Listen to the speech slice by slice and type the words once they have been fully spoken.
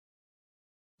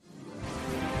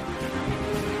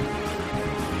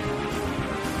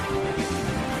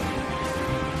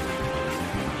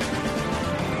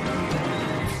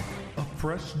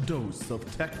fresh dose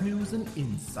of tech news and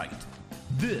insight.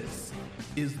 This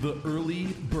is the Early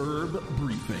Burb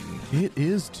Briefing. It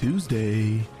is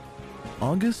Tuesday,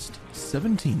 August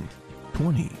 17th,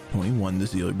 2021.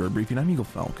 This is the Early Burb Briefing. I'm Eagle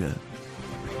Falcon.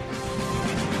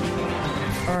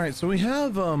 Alright, so we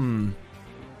have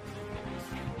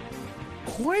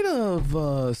quite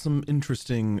of some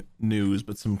interesting news,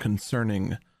 but some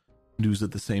concerning news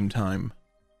at the same time.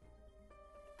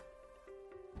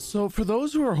 So for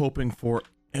those who are hoping for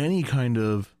any kind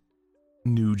of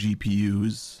new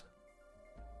GPUs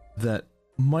that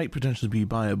might potentially be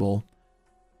viable,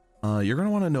 you're going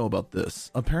to want to know about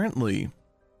this. Apparently,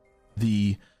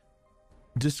 the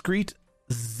discrete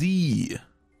Z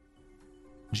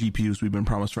GPUs we've been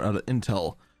promised out of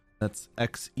Intel, that's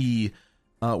XE,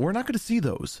 we're not going to see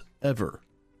those ever.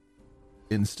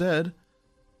 Instead,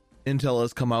 Intel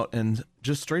has come out and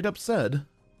just straight up said,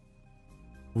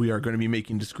 we are going to be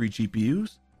making discrete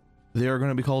GPUs. They are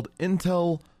going to be called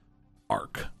Intel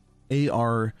Arc,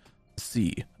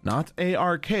 A-R-C, not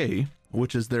A-R-K,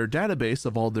 which is their database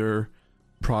of all their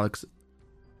products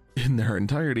in their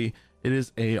entirety. It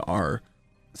is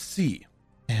A-R-C.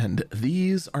 And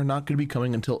these are not going to be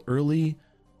coming until early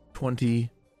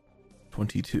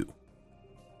 2022.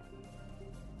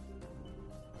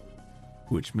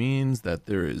 Which means that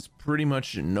there is pretty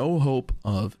much no hope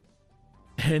of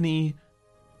any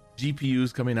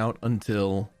GPUs coming out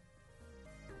until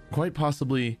quite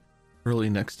possibly early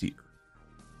next year.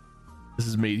 This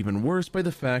is made even worse by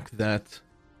the fact that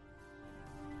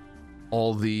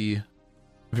all the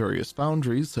various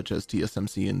foundries, such as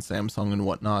TSMC and Samsung and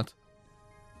whatnot,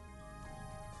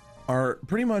 are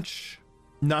pretty much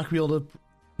not going to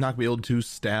be able to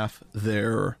staff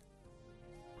their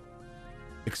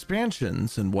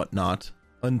expansions and whatnot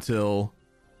until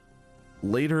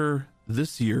later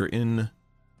this year, in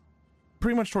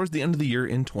pretty much towards the end of the year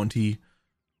in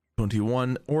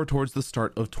 2021 or towards the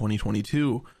start of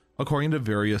 2022, according to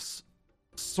various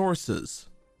sources.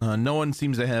 No one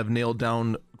seems to have nailed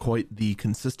down quite the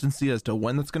consistency as to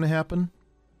when that's going to happen.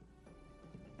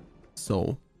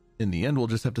 So in the end, we'll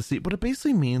just have to see. But it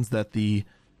basically means that the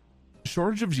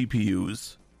shortage of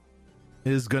GPUs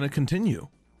is going to continue,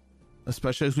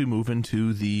 especially as we move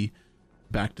into the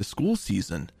back to school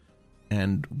season.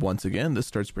 And once again, this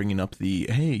starts bringing up the,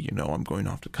 hey, I'm going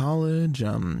off to college.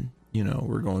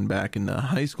 We're going back into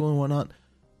high school and whatnot.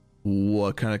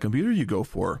 What kind of computer you go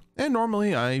for? And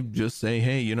normally I just say,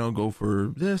 hey, go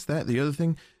for this, that, the other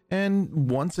thing. And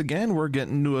once again, we're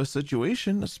getting into a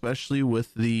situation, especially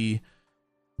with the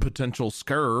potential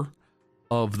scare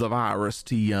of the virus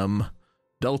TM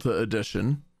Delta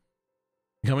edition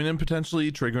coming in,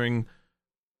 potentially triggering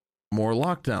more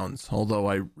lockdowns, although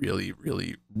I really,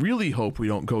 really, really hope we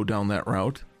don't go down that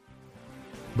route.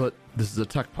 But this is a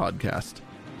tech podcast.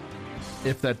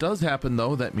 If that does happen,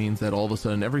 though, that means that all of a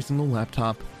sudden every single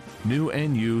laptop, new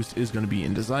and used, is going to be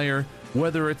in desire,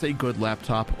 whether it's a good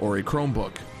laptop or a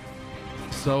Chromebook.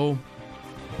 So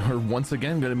we're once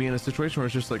again going to be in a situation where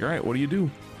it's just like, all right, what do you do?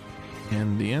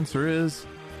 And the answer is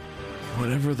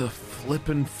whatever the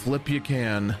flippin' flip you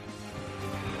can.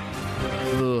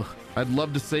 Ugh. I'd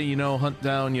love to say, hunt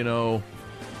down,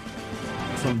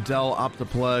 some Dell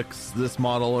Optiplex, this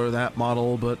model or that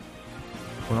model, but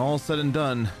when all's said and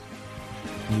done,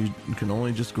 you can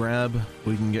only just grab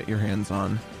what you can get your hands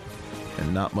on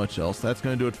and not much else. That's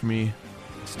going to do it for me.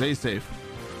 Stay safe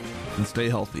and stay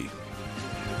healthy.